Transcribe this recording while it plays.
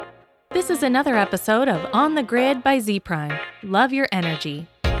This is another episode of On the Grid by Z Prime. Love your energy.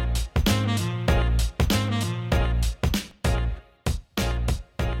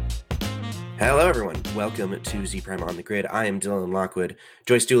 Hello, everyone. Welcome to Z Prime on the Grid. I am Dylan Lockwood.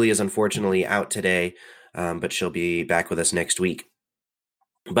 Joyce Dooley is unfortunately out today, but she'll be back with us next week.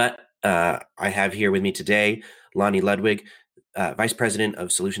 But I have here with me today Lonnie Ludwig, Vice President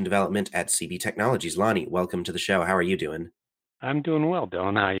of Solution Development at CB Technologies. Lonnie, welcome to the show. How are you doing? I'm doing well,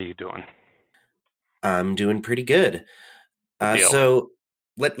 Dylan. How are you doing? I'm doing pretty good. So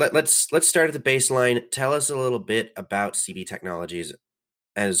let's start at the baseline. Tell us a little bit about CB Technologies,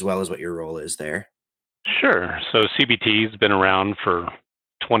 as well as what your role is there. Sure. So CBT has been around for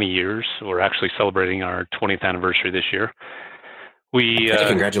 20 years. We're actually celebrating our 20th anniversary this year.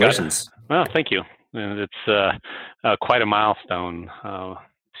 Congratulations. Well, thank you. And it's quite a milestone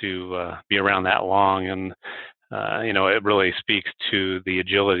to be around that long, and it really speaks to the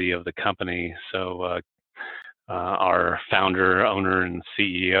agility of the company. So our founder, owner, and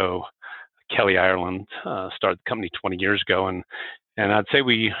CEO, Kelly Ireland, started the company 20 years ago, and I'd say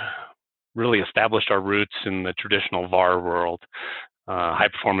we really established our roots in the traditional VAR world, high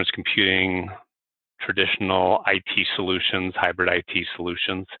performance computing, traditional IT solutions, hybrid IT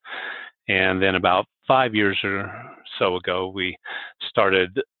solutions. And then about 5 years or so ago, we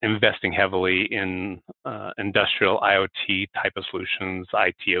started investing heavily in industrial IoT type of solutions,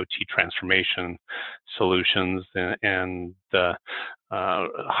 IT/OT transformation solutions, and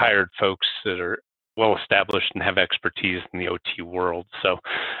hired folks that are well established and have expertise in the OT world. So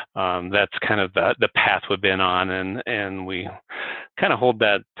that's kind of the path we've been on, and we kind of hold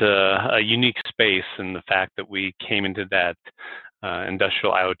that a unique space in the fact that we came into that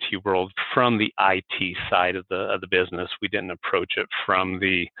industrial IoT world from the IT side of the business. We didn't approach it from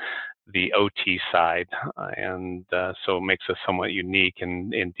the OT side, and so it makes us somewhat unique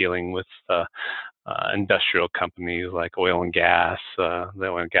in dealing with industrial companies like oil and gas. The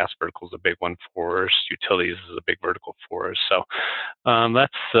oil and gas vertical is a big one for us. Utilities is a big vertical for us. So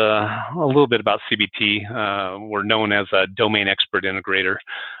that's a little bit about CBT. We're known as a domain expert integrator.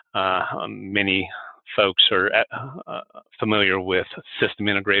 Many folks are familiar with system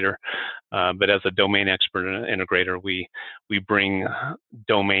integrator, but as a domain expert integrator, we bring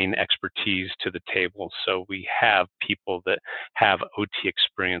domain expertise to the table. So we have people that have OT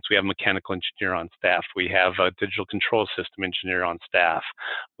experience. We have a mechanical engineer on staff. We have a digital control system engineer on staff.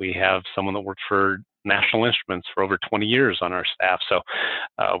 We have someone that worked for National Instruments for over 20 years on our staff. So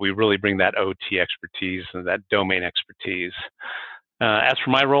we really bring that OT expertise and that domain expertise. As for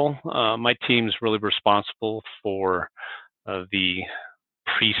my role, my team is really responsible for the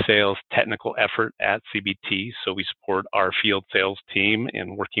pre-sales technical effort at CBT. So we support our field sales team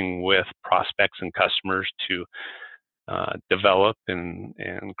in working with prospects and customers to develop and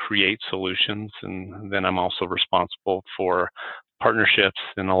create solutions. And then I'm also responsible for partnerships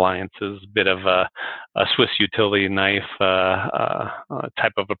and alliances, a bit of a Swiss utility knife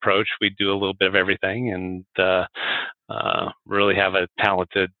type of approach. We do a little bit of everything, and really have a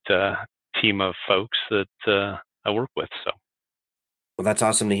talented team of folks that I work with. So, well, that's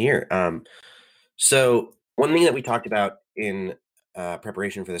awesome to hear. So one thing that we talked about in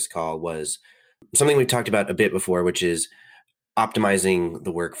preparation for this call was something we've talked about a bit before, which is optimizing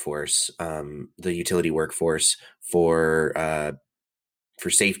the workforce, the utility workforce for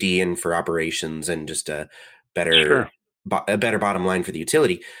safety and for operations, and just a better bottom line for the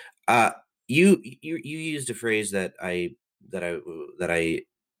utility. You used a phrase that I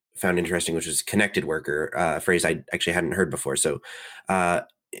found interesting, which was connected worker, a phrase I actually hadn't heard before. So,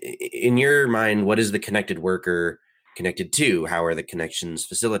 in your mind, what is the connected worker connected to? How are the connections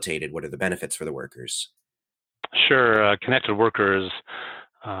facilitated? What are the benefits for the workers? Sure. Connected workers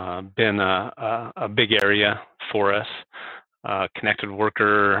been a big area for us. Connected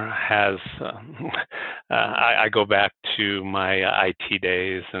worker has, I go back to my IT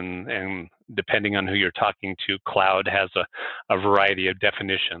days, and depending on who you're talking to, cloud has a variety of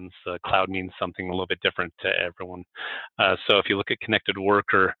definitions. Cloud means something a little bit different to everyone. So if you look at connected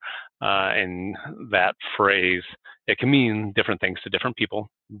worker and that phrase, it can mean different things to different people,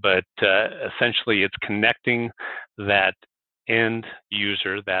 but essentially it's connecting that end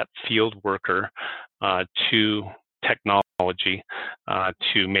user, that field worker, to technology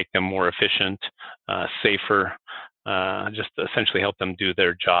to make them more efficient, safer, just essentially help them do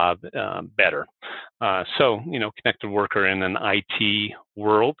their job better. So, connected worker in an IT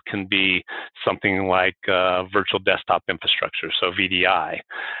world can be something like virtual desktop infrastructure, so VDI.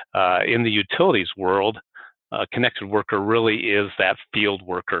 In the utilities world, connected worker really is that field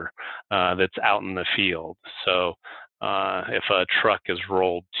worker that's out in the field. So if a truck is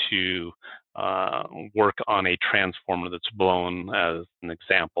rolled to work on a transformer that's blown, as an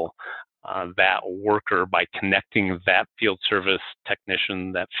example, that worker, by connecting that field service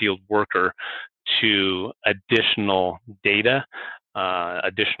technician, that field worker, to additional data,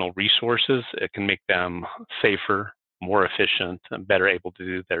 additional resources, it can make them safer, more efficient, and better able to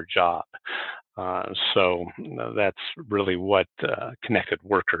do their job. So that's really what connected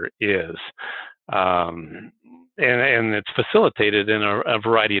worker is. And it's facilitated in a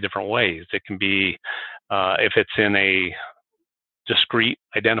variety of different ways. It can be, if it's in a discrete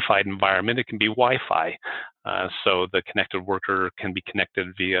identified environment, it can be Wi-Fi. So the connected worker can be connected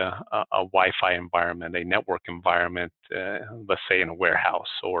via a Wi-Fi environment, a network environment, let's say in a warehouse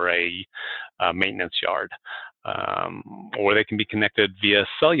or a maintenance yard. Or they can be connected via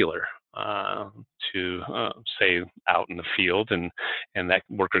cellular to say out in the field, and that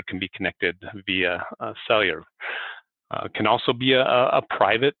worker can be connected via cellular. Can also be a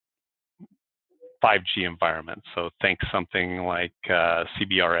private 5G environment. So think something like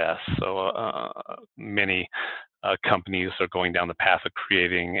CBRS. So many companies are going down the path of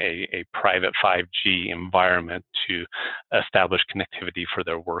creating a private 5G environment to establish connectivity for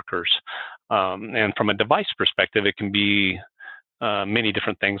their workers. And from a device perspective, it can be many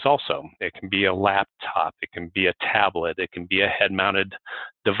different things also. It can be a laptop, it can be a tablet, it can be a head-mounted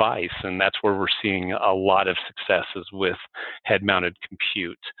device, and that's where we're seeing a lot of successes with head-mounted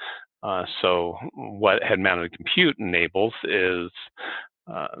compute. So what head-mounted compute enables is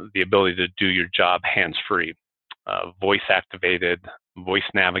the ability to do your job hands-free, voice-activated,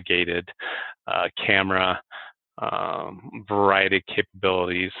 voice-navigated, camera, variety of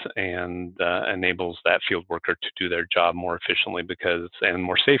capabilities, and enables that field worker to do their job more efficiently and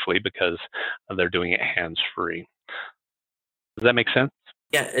more safely because they're doing it hands-free. Does that make sense?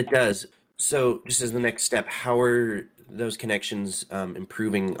 Yeah, it does. So just as the next step, how are those connections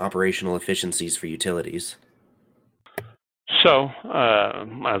improving operational efficiencies for utilities? So,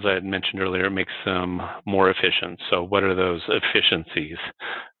 as I had mentioned earlier, it makes them more efficient. So what are those efficiencies?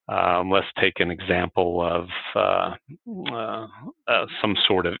 Let's take an example of some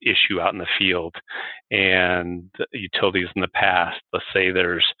sort of issue out in the field, and utilities in the past, let's say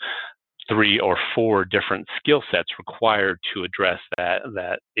there's 3 or 4 different skill sets required to address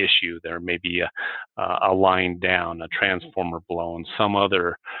that issue. There may be a line down, a transformer blown, some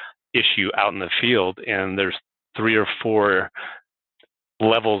other issue out in the field, and there's 3 or 4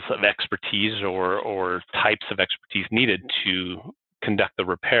 levels of expertise or types of expertise needed to conduct the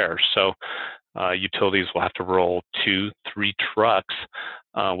repair. So utilities will have to roll 2, 3 trucks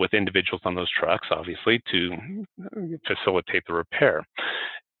with individuals on those trucks, obviously, to facilitate the repair.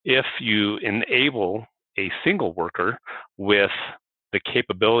 If you enable a single worker with the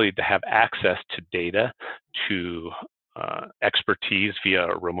capability to have access to data, to expertise via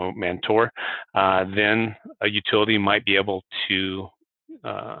a remote mentor, then a utility might be able to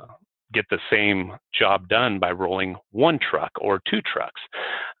get the same job done by rolling 1 truck or 2 trucks.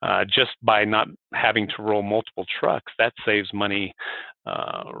 Just by not having to roll multiple trucks, that saves money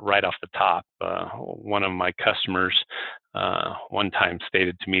right off the top. One of my customers one time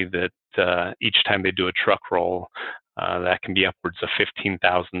stated to me that each time they do a truck roll, that can be upwards of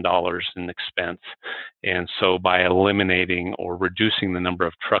 $15,000 in expense. And so by eliminating or reducing the number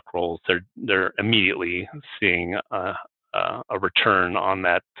of truck rolls, they're immediately seeing a return on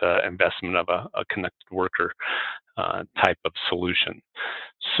that investment of a connected worker type of solution.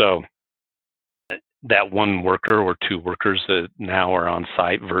 So that 1 worker or 2 workers that now are on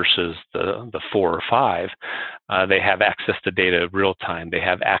site versus the 4 or 5, they have access to data real time. They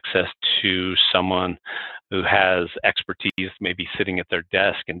have access to someone who has expertise, maybe sitting at their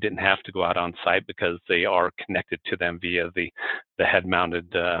desk and didn't have to go out on site because they are connected to them via the head-mounted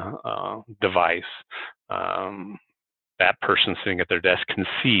device. That person sitting at their desk can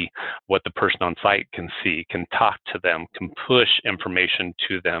see what the person on site can see, can talk to them, can push information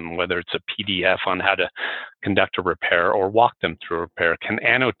to them, whether it's a PDF on how to conduct a repair or walk them through a repair, can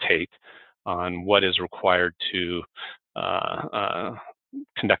annotate on what is required to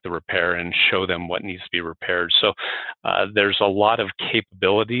conduct the repair and show them what needs to be repaired. So there's a lot of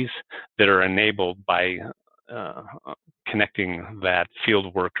capabilities that are enabled by connecting that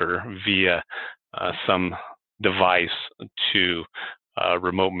field worker via some device to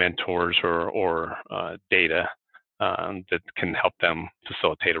remote mentors or data that can help them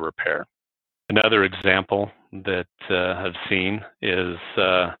facilitate a repair. Another example that I've seen is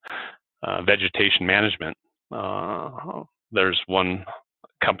vegetation management. There's one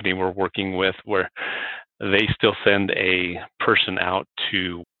company we're working with where they still send a person out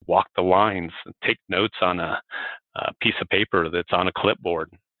to walk the lines and take notes on a piece of paper that's on a clipboard.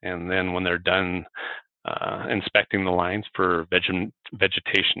 And then when they're done inspecting the lines for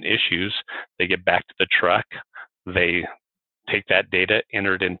vegetation issues, they get back to the truck. They take that data,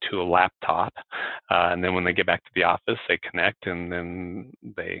 enter it into a laptop, and then when they get back to the office, they connect, and then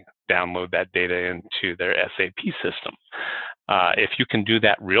they download that data into their SAP system. If you can do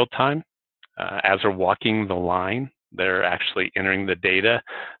that real time, as they're walking the line, they're actually entering the data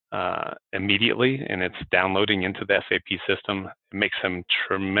immediately, and it's downloading into the SAP system. It makes them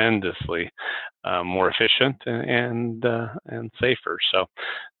tremendously more efficient and safer. So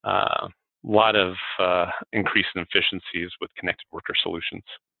a lot of increase in efficiencies with connected worker solutions.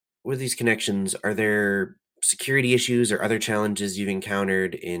 With these connections, are there security issues or other challenges you've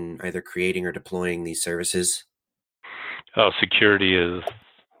encountered in either creating or deploying these services? Oh, security is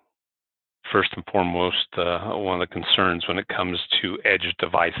first and foremost one of the concerns when it comes to edge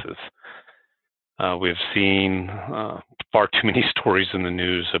devices. We've seen far too many stories in the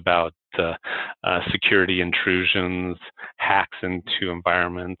news about security intrusions, hacks into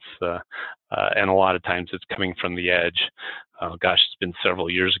environments, and a lot of times it's coming from the edge. Gosh, it's been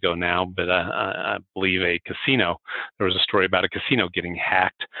several years ago now, but I believe a casino, there was a story about a casino getting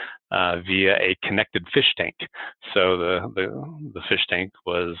hacked via a connected fish tank. So the fish tank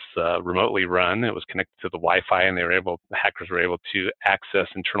was remotely run. It was connected to the Wi-Fi, and hackers were able to access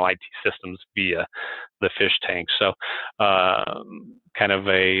internal IT systems via the fish tank. So kind of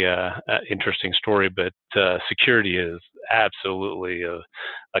a interesting story, but security is absolutely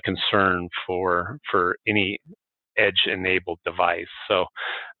a concern for any edge-enabled device. So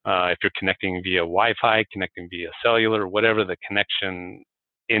if you're connecting via Wi-Fi, connecting via cellular, whatever the connection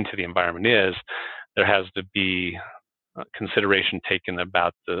into the environment is, there has to be consideration taken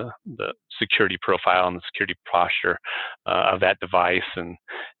about the security profile and the security posture of that device,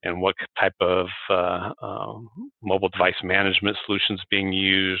 and what type of mobile device management solutions being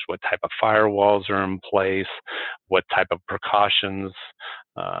used, what type of firewalls are in place, what type of precautions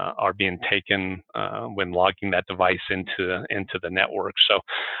are being taken when logging that device into the network. So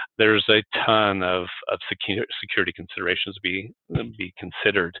there's a ton of security considerations to be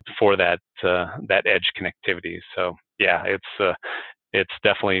considered for that edge connectivity. So yeah, it's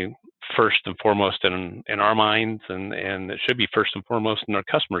definitely first and foremost in our minds, and it should be first and foremost in our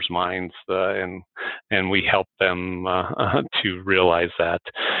customers' minds, and we help them to realize that.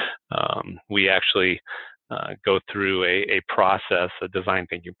 We actually go through a process, a design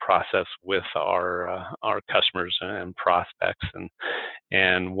thinking process with our customers and prospects,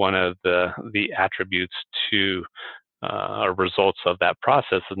 and one of the attributes to or results of that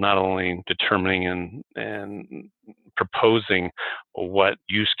process is not only determining and proposing what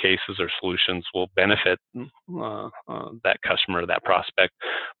use cases or solutions will benefit that customer, that prospect,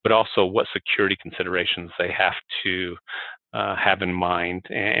 but also what security considerations they have to have in mind,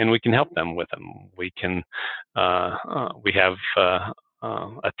 and we can help them with them. We have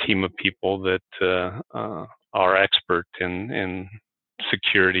a team of people that are expert in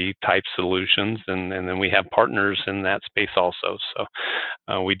security type solutions, and then we have partners in that space also.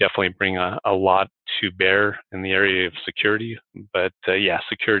 So we definitely bring a lot to bear in the area of security, but yeah,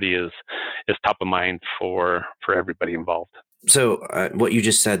 security is top of mind for everybody involved. So what you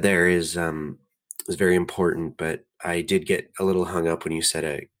just said there is very important, but I did get a little hung up when you said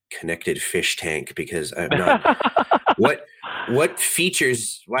a connected fish tank, because I'm not what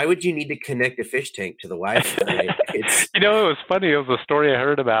features, why would you need to connect a fish tank to the Wi-Fi? It was funny. It was a story I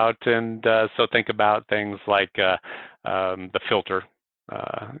heard about, and so think about things like the filter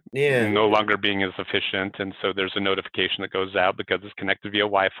no longer being as efficient, and so there's a notification that goes out because it's connected via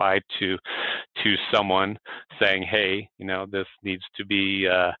Wi-Fi to someone saying, hey, this needs to be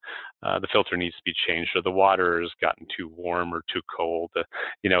the filter needs to be changed, or the water has gotten too warm or too cold.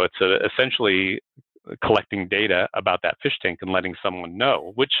 It's essentially collecting data about that fish tank and letting someone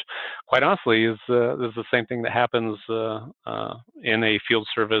know, which quite honestly is the same thing that happens in a field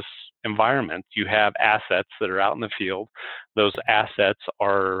service environment. You have assets that are out in the field. Those assets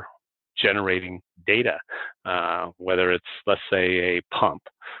are generating data, whether it's, let's say, a pump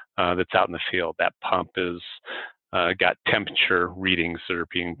that's out in the field. That pump is got temperature readings that are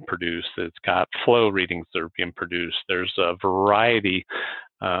being produced. It's got flow readings that are being produced. There's a variety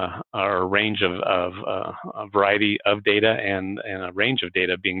or a range of a variety of data and a range of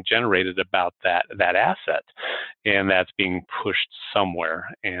data being generated about that asset, and that's being pushed somewhere,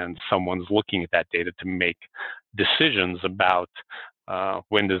 and someone's looking at that data to make decisions about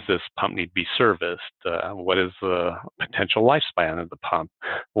when does this pump need to be serviced? What is the potential lifespan of the pump?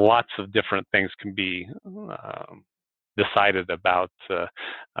 Lots of different things can be decided about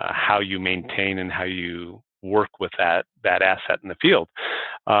how you maintain and how you work with that asset in the field.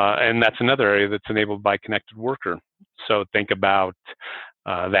 And that's another area that's enabled by connected worker. So think about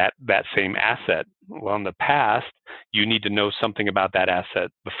that same asset. Well, in the past, you need to know something about that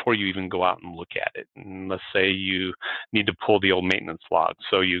asset before you even go out and look at it. And let's say you need to pull the old maintenance logs.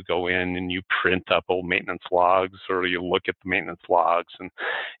 So you go in and you print up old maintenance logs, or you look at the maintenance logs,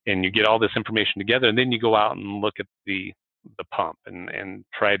 and you get all this information together, and then you go out and look at the pump and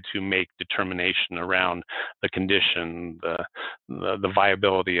try to make determination around the condition, the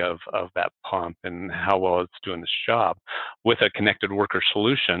viability of that pump and how well it's doing its job. With a connected worker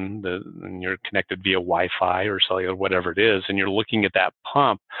solution, and you're connected via Wi-Fi or cellular, whatever it is, and you're looking at that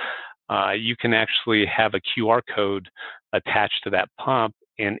pump, you can actually have a QR code attached to that pump,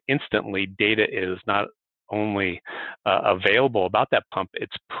 and instantly data is not only available about that pump,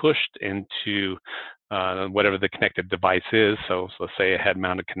 it's pushed into whatever the connected device is. So let's say a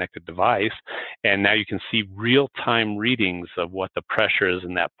head-mounted connected device, and now you can see real-time readings of what the pressure is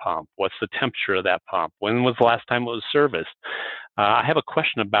in that pump, what's the temperature of that pump, when was the last time it was serviced. I have a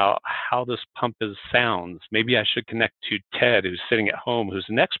question about how this pump sounds. Maybe I should connect to Ted, who's sitting at home, who's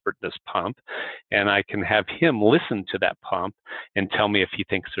an expert in this pump, and I can have him listen to that pump and tell me if he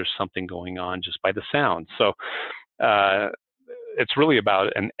thinks there's something going on just by the sound. So it's really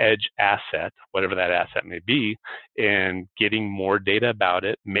about an edge asset, whatever that asset may be, and getting more data about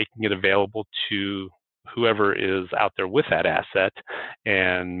it, making it available to whoever is out there with that asset,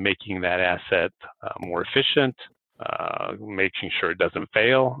 and making that asset more efficient, making sure it doesn't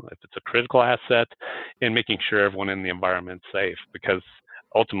fail if it's a critical asset, and making sure everyone in the environment is safe, because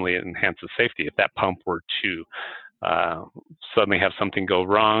ultimately it enhances safety. If that pump were to suddenly have something go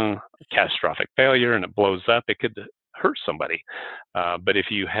wrong, a catastrophic failure, and it blows up, it could hurt somebody. But if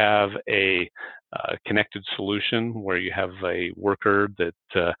you have a connected solution where you have a worker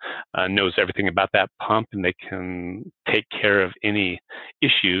that knows everything about that pump, and they can take care of any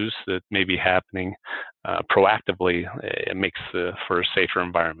issues that may be happening proactively, it makes for a safer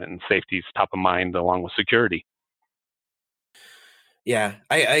environment, and safety is top of mind along with security. Yeah,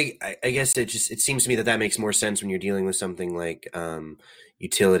 I guess it seems to me that makes more sense when you're dealing with something like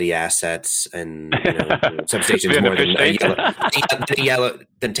utility assets and substations more than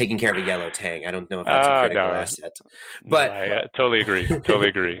than taking care of a yellow tang. I don't know if that's a critical asset, but no, I totally agree. Totally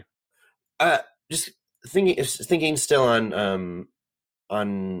agree. Just thinking still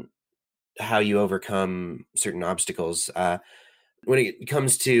on how you overcome certain obstacles when it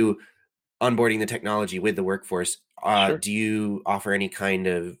comes to onboarding the technology with the workforce. Sure. Do you offer any kind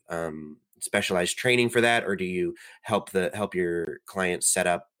of specialized training for that, or do you help your clients set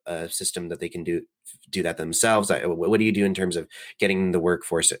up a system that they can do that themselves? What do you do in terms of getting the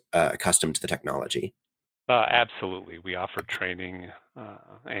workforce accustomed to the technology? Absolutely. We offer training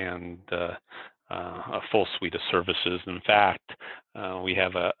and a full suite of services. In fact, we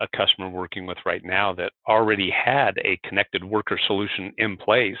have a customer working with right now that already had a connected worker solution in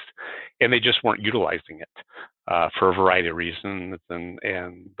place, and they just weren't utilizing it for a variety of reasons.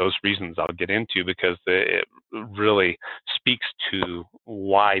 And those reasons I'll get into, because it really speaks to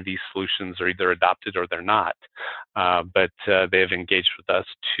why these solutions are either adopted or they're not. But they have engaged with us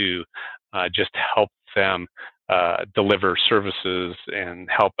to just help them deliver services and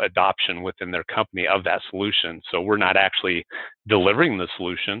help adoption within their company of that solution. So we're not actually delivering the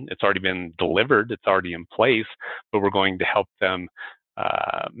solution. It's already been delivered. It's already in place, but we're going to help them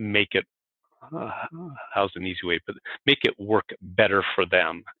make it, how's an easy way, but make it work better for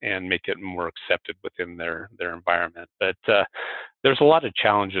them and make it more accepted within their environment. But there's a lot of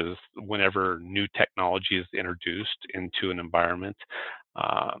challenges whenever new technology is introduced into an environment.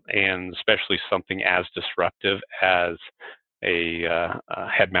 And especially something as disruptive as a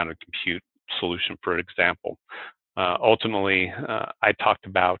head-mounted compute solution, for example. Ultimately, I talked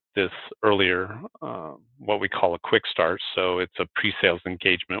about this earlier, what we call a quick start. So it's a pre-sales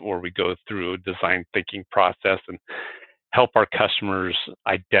engagement where we go through a design thinking process and help our customers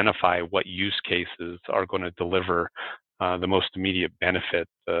identify what use cases are going to deliver the most immediate benefit,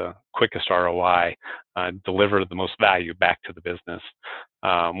 the quickest ROI, deliver the most value back to the business.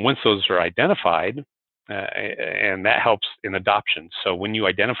 Once those are identified, and that helps in adoption. So when you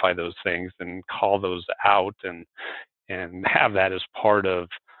identify those things and call those out and have that as part of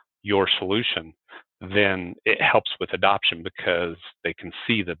your solution, then it helps with adoption because they can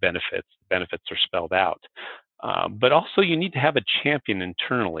see the benefits. The benefits are spelled out. But also you need to have a champion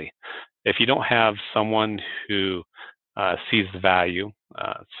internally. If you don't have someone who sees the value,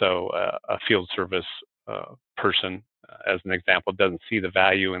 so a field service person, as an example, doesn't see the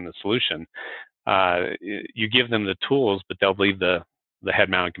value in the solution, you give them the tools, but they'll leave the the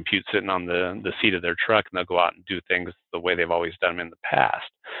head-mounted compute sitting on the seat of their truck, and they'll go out and do things the way they've always done them in the past.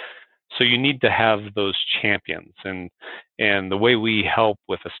 So you need to have those champions, and the way we help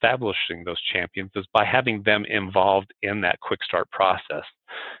with establishing those champions is by having them involved in that quick start process.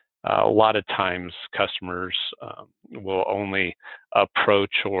 A lot of times customers will only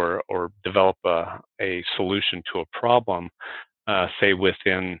approach or develop a solution to a problem, say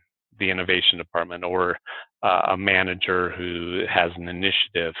within the innovation department, or a manager who has an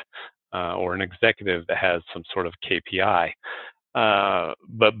initiative, or an executive that has some sort of KPI.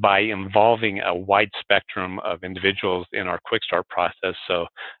 But by involving a wide spectrum of individuals in our quick start process, so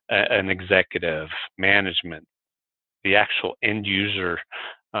an executive, management, the actual end user,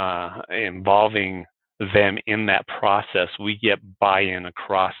 involving them in that process, we get buy-in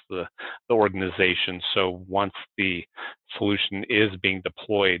across the organization. So once the solution is being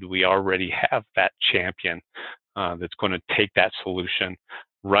deployed, we already have that champion that's going to take that solution,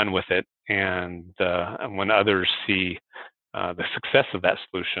 run with it, and when others see the success of that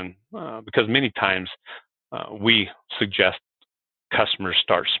solution, because many times we suggest customers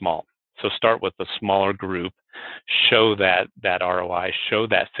start small. So start with a smaller group, show that ROI, show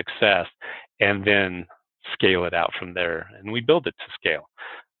that success, and then scale it out from there. And we build it to scale.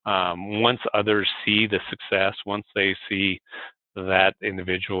 Once others see the success, once they see that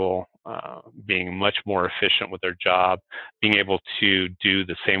individual being much more efficient with their job, being able to do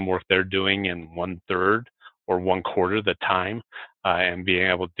the same work they're doing in 1/3 or 1/4 the time, and being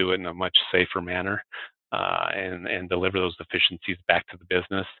able to do it in a much safer manner, and deliver those efficiencies back to the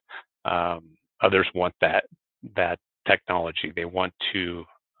business. Others want that technology. They want to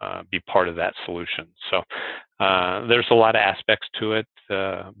be part of that solution. So there's a lot of aspects to it,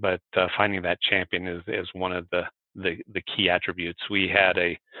 but finding that champion is one of the key attributes. We had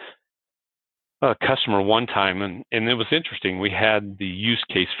a customer one time, and it was interesting. We had the use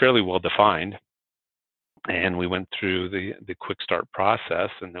case fairly well defined, and we went through the quick start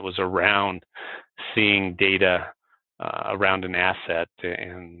process, and it was around seeing data around an asset,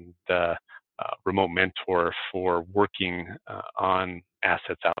 and remote mentor for working on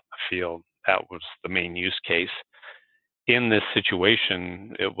assets out in the field. That was the main use case. In this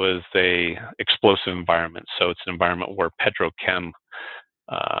situation, it was a explosive environment. So it's an environment where petrochemicals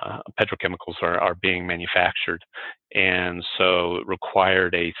are being manufactured, and so it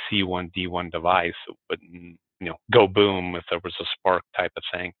required a C1D1 device that wouldn't, go boom if there was a spark type of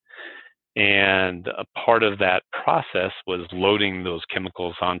thing. And a part of that process was loading those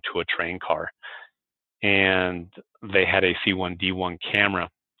chemicals onto a train car, and they had a C1D1 camera.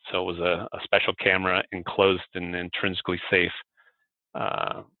 So it was a special camera enclosed in an intrinsically safe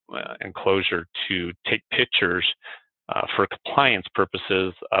enclosure to take pictures for compliance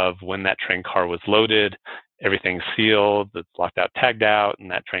purposes of when that train car was loaded, everything's sealed, it's locked out, tagged out,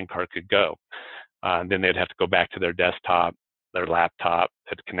 and that train car could go. Then they'd have to go back to their desktop, their laptop,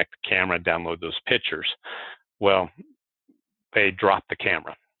 had to connect the camera, download those pictures. Well, they dropped the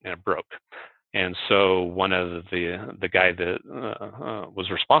camera and it broke. And so one of the guy that was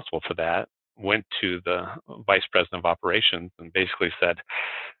responsible for that went to the vice president of operations and basically said,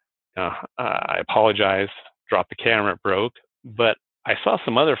 I apologize, dropped the camera, it broke, but I saw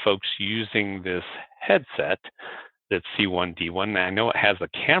some other folks using this headset that's C1D1, and I know it has a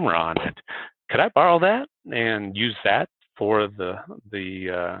camera on it. Could I borrow that and use that for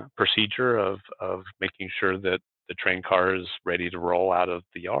the procedure of making sure that the train car is ready to roll out of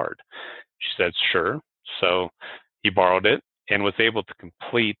the yard? She said, sure. So he borrowed it and was able to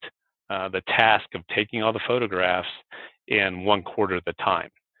complete the task of taking all the photographs in 1/4 of the time.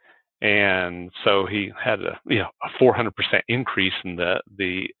 And so he had a 400% increase in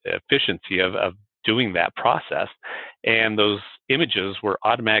the efficiency of doing that process. And those images were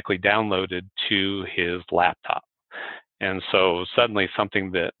automatically downloaded to his laptop. And so suddenly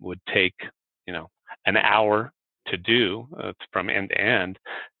something that would take, an hour to do from end to end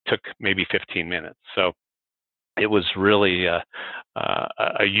took maybe 15 minutes. So it was really a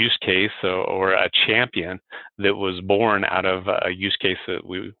use case or a champion that was born out of a use case that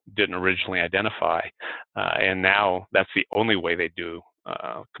we didn't originally identify. And now that's the only way they do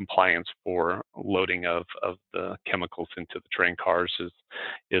compliance for loading of the chemicals into the train cars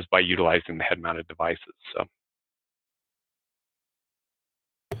is by utilizing the head-mounted devices.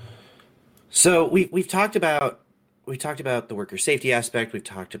 So we've talked about the worker safety aspect. We've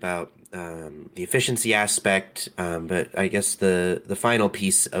talked about the efficiency aspect, but I guess the final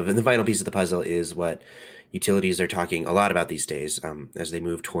piece of the puzzle is what utilities are talking a lot about these days, as they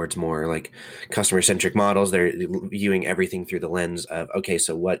move towards more like customer-centric models. They're viewing everything through the lens of, okay,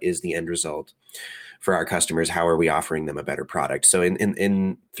 so what is the end result for our customers? How are we offering them a better product? So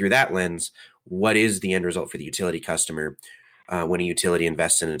in through that lens, what is the end result for the utility customer when a utility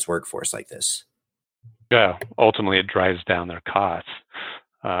invests in its workforce like this? Yeah, ultimately it drives down their costs.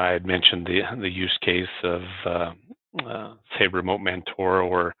 I had mentioned the use case of say remote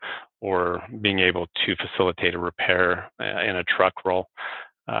mentor or being able to facilitate a repair in a truck roll.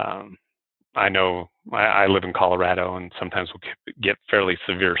 Um, I know I live in Colorado, and sometimes we'll get fairly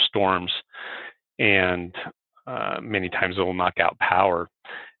severe storms, and many times it will knock out power.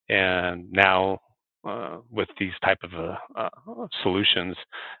 And now with these type of solutions,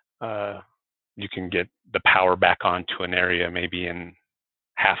 uh, you can get the power back onto an area maybe in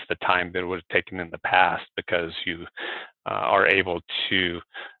half the time that it would have taken in the past, because you are able to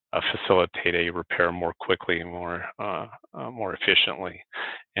facilitate a repair more quickly and more efficiently.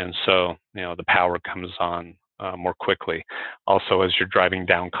 And so, the power comes on more quickly. Also, as you're driving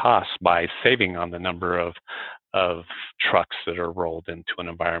down costs by saving on the number of trucks that are rolled into an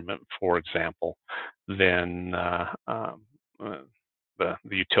environment, for example, then the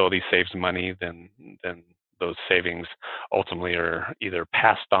utility saves money, then those savings ultimately are either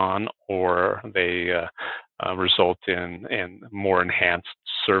passed on, or they result in more enhanced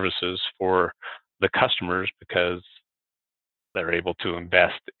services for the customers, because they're able to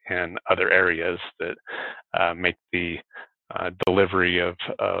invest in other areas that make the delivery of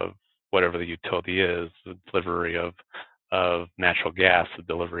whatever the utility is, the delivery of natural gas, the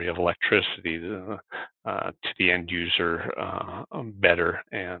delivery of electricity to the end user better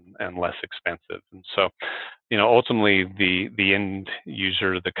and less expensive. And so, ultimately the end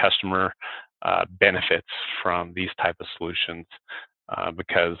user, the customer, benefits from these type of solutions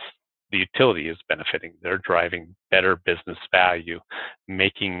because the utility is benefiting. They're driving better business value,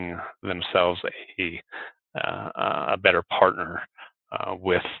 making themselves a better partner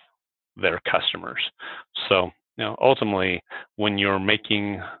with their customers. So, ultimately, when you're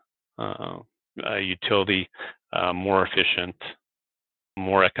making a utility more efficient,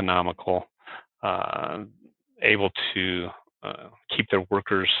 more economical, able to keep their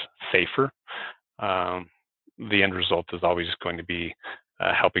workers safer, the end result is always going to be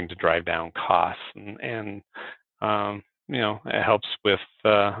helping to drive down costs, and it helps with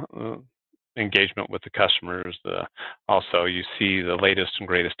engagement with the customers. Also, you see the latest and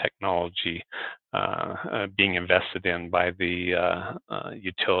greatest technology being invested in by the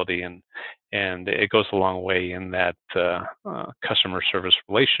utility, and it goes a long way in that customer service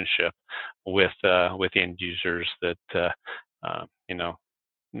relationship with end users, that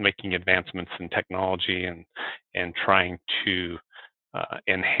making advancements in technology and trying to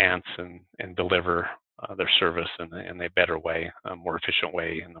enhance and deliver their service in a better way, a more efficient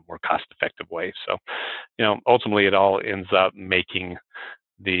way, and a more cost-effective way. So, ultimately, it all ends up making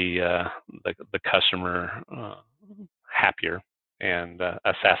the customer happier, and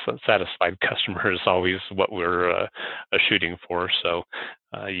a satisfied customer is always what we're shooting for. So,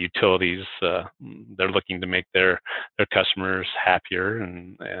 utilities, they're looking to make their customers happier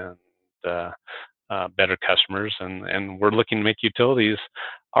and better customers, and we're looking to make utilities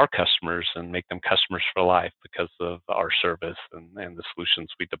our customers and make them customers for life because of our service and the solutions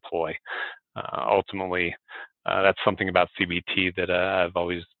we deploy. Ultimately, that's something about CBT that I've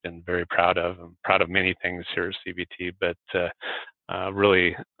always been very proud of. I'm proud of many things here at CBT, but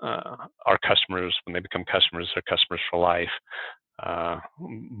really, our customers, when they become customers, they're customers for life.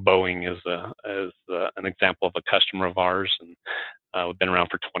 Boeing is an example of a customer of ours, and we've been around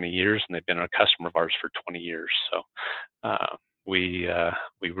for 20 years, and they've been a customer of ours for 20 years. So we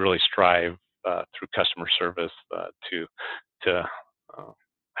really strive through customer service to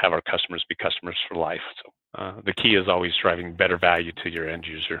have our customers be customers for life. So the key is always driving better value to your end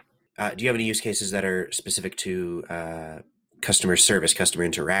user. Do you have any use cases that are specific to customer service, customer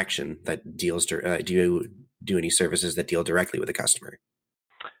interaction that deals? Do you do any services that deal directly with the customer?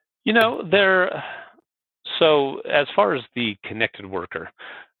 So as far as the connected worker,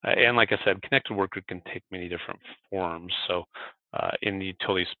 and like I said, connected worker can take many different forms. So in the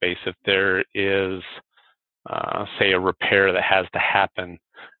utility space, if there is, say, a repair that has to happen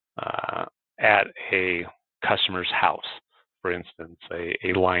at a customer's house, for instance,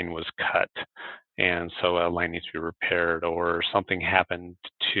 a line was cut, and so a line needs to be repaired, or something happened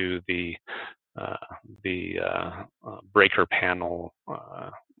to the breaker panel,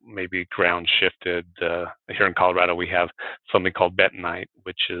 maybe ground shifted. Here in Colorado, we have something called bentonite,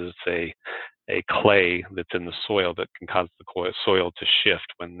 which is a clay that's in the soil that can cause the soil to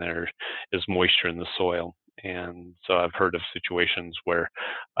shift when there is moisture in the soil. And so I've heard of situations where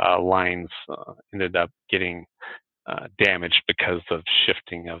lines ended up getting damaged because of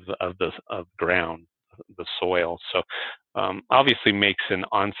shifting of the ground, the soil. So obviously makes an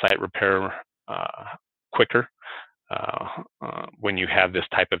on-site repair quicker when you have this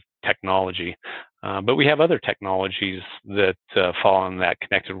type of technology. But we have other technologies that fall on that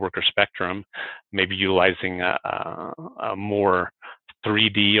connected worker spectrum, maybe utilizing a more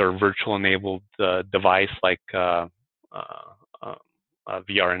 3D or virtual enabled device like a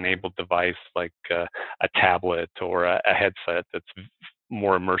VR enabled device like a tablet or a headset that's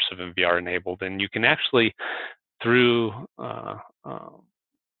more immersive and VR enabled. And you can actually, through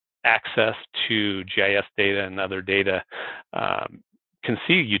access to GIS data and other data, can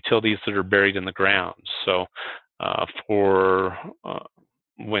see utilities that are buried in the ground. So for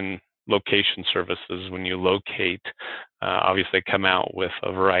when location services, when you locate, obviously come out with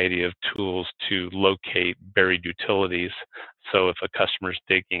a variety of tools to locate buried utilities. So if a customer's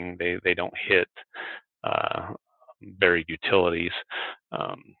digging, they don't hit buried utilities.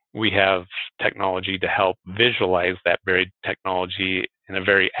 We have technology to help visualize that buried technology in a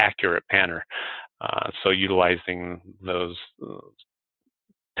very accurate manner. So utilizing those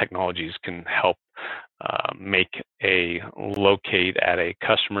technologies can help make a locate at a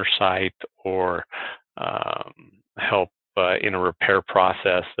customer site or help in a repair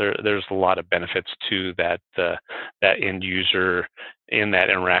process. There's a lot of benefits to that that end user in that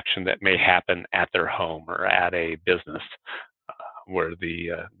interaction that may happen at their home or at a business where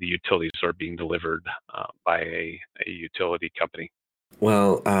the utilities are being delivered by a utility company.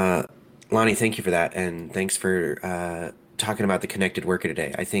 Well, Lonnie, thank you for that, and thanks for talking about the connected worker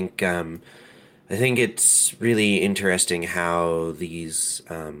today. I think it's really interesting how these,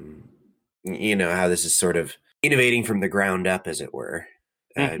 how this is sort of innovating from the ground up, as it were,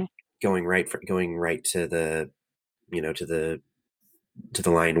 going right to the, to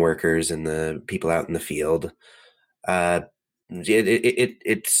the line workers and the people out in the field.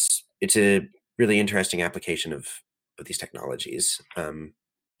 It's a really interesting application of these technologies.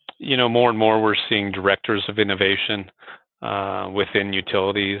 More and more we're seeing directors of innovation within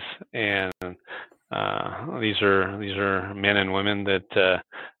utilities, and these are men and women that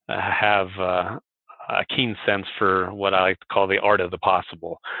have a keen sense for what I like to call the art of the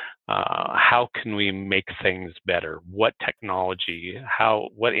possible. How can we make things better? What technology,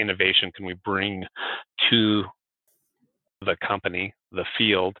 what innovation can we bring to the company, the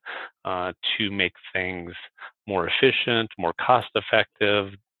field, to make things more efficient, more cost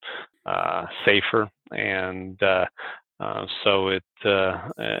effective, safer, and so it's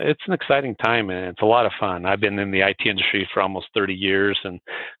an exciting time, and it's a lot of fun. I've been in the IT industry for almost 30 years, and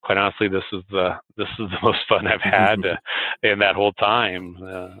quite honestly, this is the most fun I've had in that whole time.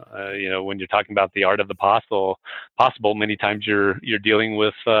 When you're talking about the art of the possible, many times you're dealing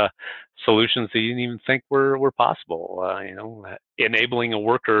with solutions that you didn't even think were possible. Enabling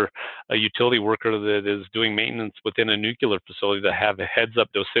a utility worker that is doing maintenance within a nuclear facility to have a heads-up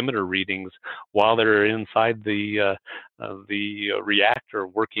dosimeter readings while they're inside the reactor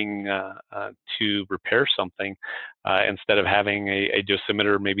working to repair something, instead of having a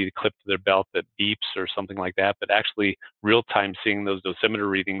dosimeter maybe clipped to their belt that beeps or something like that, but actually real-time seeing those dosimeter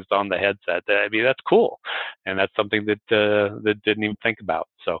readings on the headset. I mean, that's cool, and that's something that didn't even think about.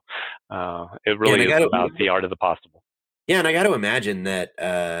 So it really is about the art of the possible. Yeah, and I got to imagine that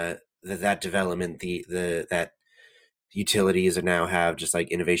that development, that utilities now have just like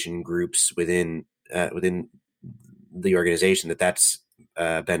innovation groups within the organization, that's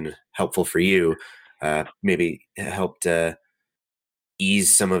been helpful for you, maybe helped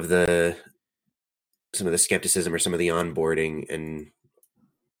ease some of the skepticism or some of the onboarding,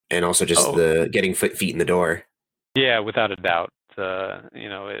 and also just the getting feet in the door. Yeah, without a doubt.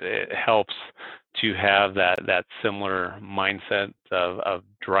 It helps to have that similar mindset of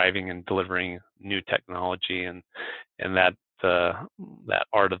driving and delivering new technology, and that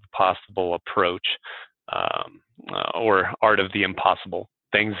art of the possible approach, or art of the impossible,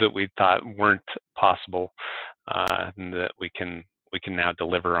 things that we thought weren't possible, and that we can now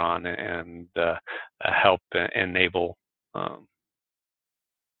deliver on and help enable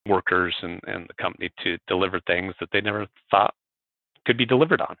workers and the company to deliver things that they never thought could be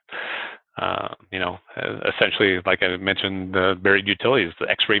delivered on. Essentially, like I mentioned, the buried utilities, the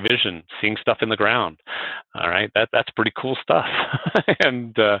X-ray vision, seeing stuff in the ground. All right, that's pretty cool stuff,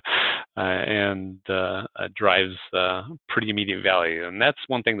 and drives pretty immediate value. And that's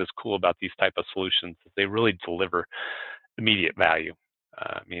one thing that's cool about these type of solutions, is they really deliver immediate value.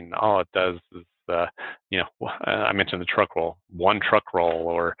 All it does is I mentioned the truck roll, one truck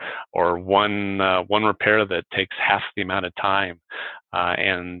roll, or one repair that takes half the amount of time,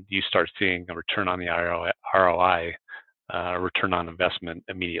 and you start seeing a return on the ROI, return on investment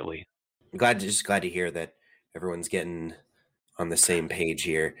immediately. Just glad to hear that everyone's getting on the same page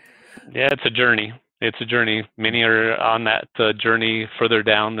here. Yeah, it's a journey. Many are on that journey further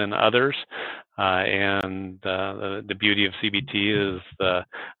down than others. And the beauty of CBT is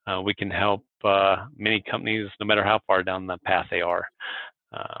we can help many companies, no matter how far down the path they are.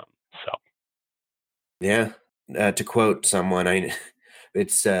 Yeah, to quote someone,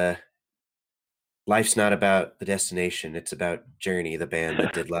 it's life's not about the destination; it's about Journey, the band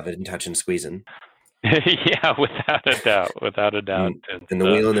that did "Love It" and "Touch and Squeezin'." Yeah, without a doubt. And the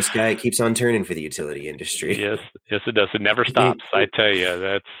wheel in the sky keeps on turning for the utility industry. Yes, it does. It never stops. I tell you,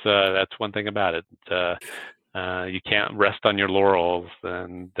 that's one thing about it. You can't rest on your laurels.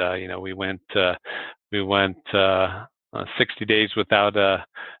 And we went 60 days without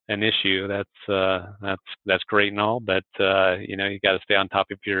an issue. That's great and all, but you got to stay on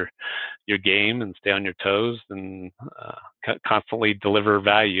top of your game and stay on your toes and constantly deliver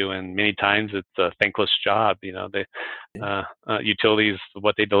value. And many times it's a thankless job. The utilities,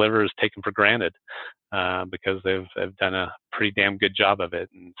 what they deliver is taken for granted because they've done a pretty damn good job of it.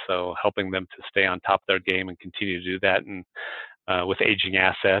 And so helping them to stay on top of their game and continue to do that, and with aging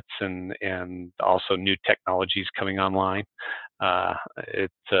assets and also new technologies coming online,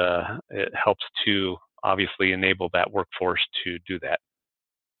 it helps to obviously enable that workforce to do that.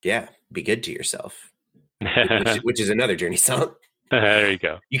 Yeah, be good to yourself, which is another Journey song. There you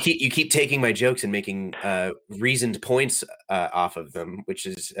go. You keep taking my jokes and making reasoned points off of them, which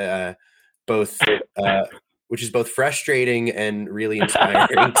is both frustrating and really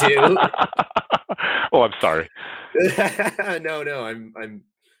inspiring too. Oh, I'm sorry. No,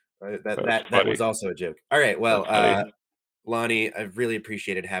 that was also a joke. All right, well, Lonnie, I've really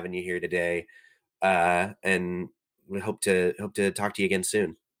appreciated having you here today, and we hope to talk to you again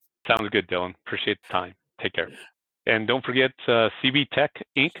soon. Sounds good, Dylan. Appreciate the time. Take care. And don't forget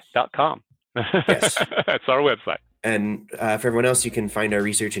cbtechinc.com. Yes. That's our website. And for everyone else, you can find our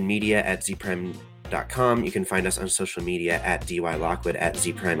research and media at zprime.com. You can find us on social media at dylockwood, at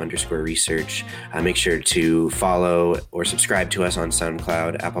zprime_research. Make sure to follow or subscribe to us on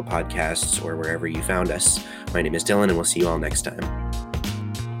SoundCloud, Apple Podcasts, or wherever you found us. My name is Dylan, and we'll see you all next time.